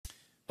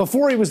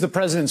Before he was the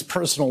president's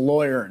personal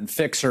lawyer and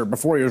fixer,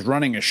 before he was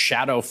running a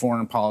shadow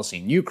foreign policy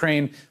in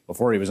Ukraine,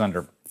 before he was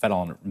under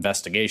federal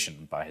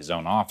investigation by his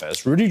own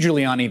office, Rudy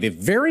Giuliani, the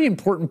very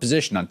important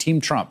position on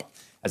Team Trump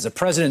as the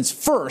president's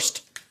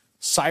first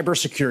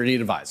cybersecurity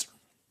advisor.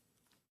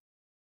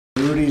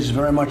 Rudy's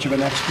very much of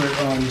an expert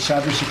on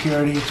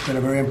cybersecurity. It's been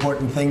a very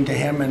important thing to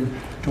him and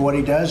to what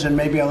he does. And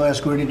maybe I'll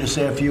ask Rudy to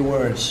say a few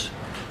words.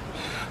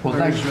 Well,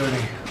 thanks,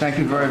 Rudy. Thank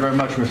you very, very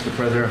much, Mr.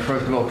 President.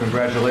 First of all,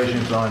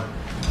 congratulations on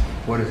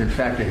what is, in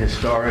fact, a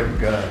historic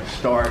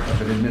start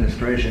of an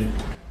administration.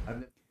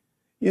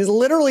 He's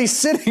literally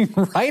sitting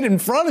right in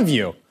front of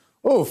you.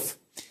 Oof.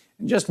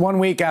 Just 1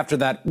 week after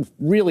that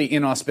really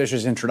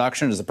inauspicious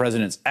introduction as the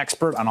president's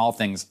expert on all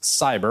things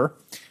cyber,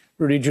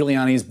 Rudy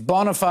Giuliani's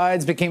bona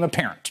fides became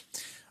apparent.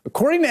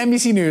 According to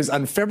NBC News,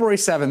 on February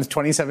 7th,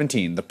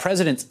 2017, the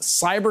president's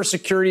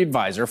cybersecurity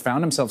advisor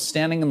found himself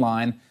standing in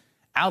line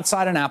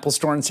outside an Apple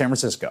store in San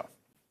Francisco.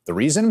 The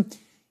reason?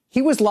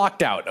 He was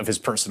locked out of his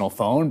personal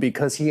phone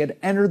because he had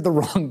entered the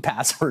wrong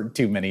password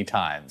too many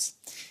times.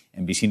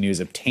 NBC News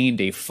obtained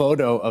a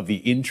photo of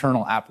the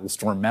internal Apple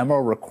Store memo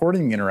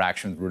recording the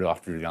interaction with Rudy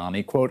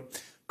Giuliani.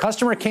 Quote,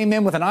 customer came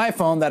in with an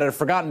iPhone that had a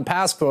forgotten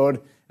passcode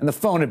and the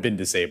phone had been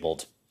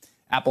disabled.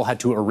 Apple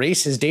had to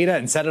erase his data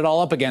and set it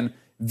all up again.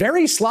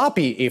 Very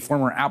sloppy, a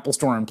former Apple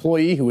Store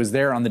employee who was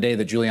there on the day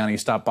that Giuliani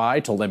stopped by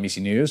told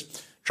NBC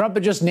News. Trump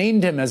had just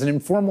named him as an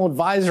informal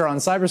advisor on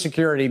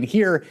cybersecurity, and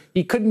here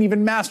he couldn't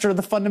even master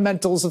the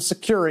fundamentals of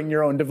securing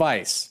your own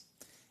device.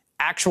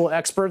 Actual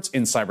experts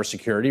in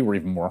cybersecurity were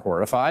even more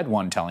horrified,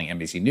 one telling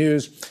NBC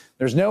News,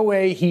 there's no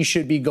way he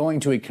should be going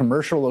to a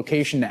commercial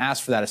location to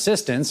ask for that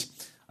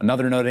assistance.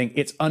 Another noting,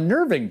 it's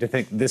unnerving to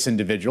think this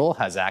individual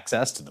has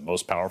access to the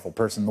most powerful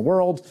person in the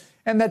world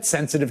and that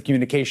sensitive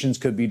communications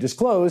could be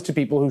disclosed to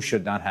people who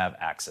should not have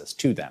access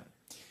to them.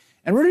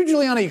 And Rudy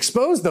Giuliani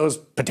exposed those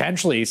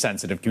potentially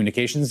sensitive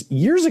communications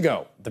years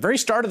ago, at the very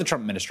start of the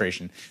Trump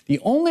administration. The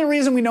only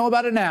reason we know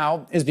about it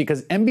now is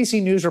because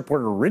NBC News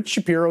reporter Rich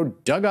Shapiro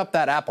dug up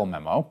that Apple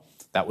memo.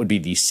 That would be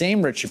the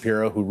same Rich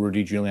Shapiro who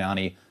Rudy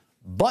Giuliani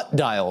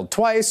butt-dialed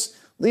twice,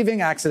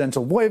 leaving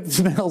accidental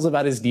voicemails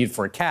about his need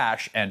for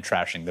cash and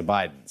trashing the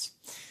Bidens.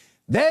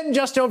 Then,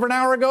 just over an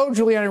hour ago,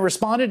 Giuliani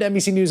responded to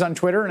NBC News on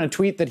Twitter in a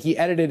tweet that he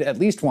edited at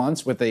least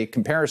once with a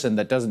comparison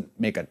that doesn't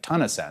make a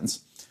ton of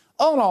sense.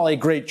 All in all, a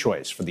great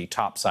choice for the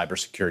top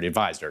cybersecurity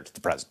advisor to the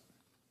president.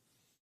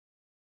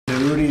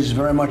 Rudy's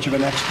very much of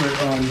an expert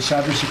on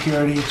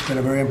cybersecurity. It's been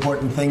a very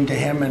important thing to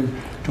him and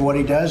to what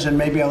he does. And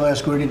maybe I'll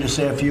ask Rudy to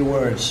say a few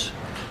words.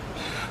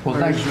 Well,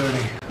 thanks, Rudy.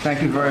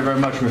 Thank you very, very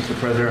much, Mr.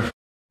 President.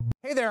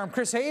 Hey there, I'm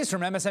Chris Hayes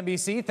from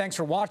MSNBC. Thanks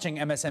for watching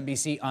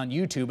MSNBC on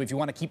YouTube. If you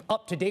want to keep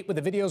up to date with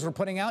the videos we're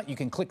putting out, you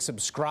can click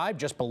subscribe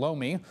just below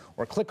me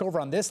or click over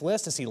on this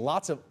list to see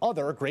lots of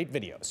other great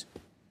videos.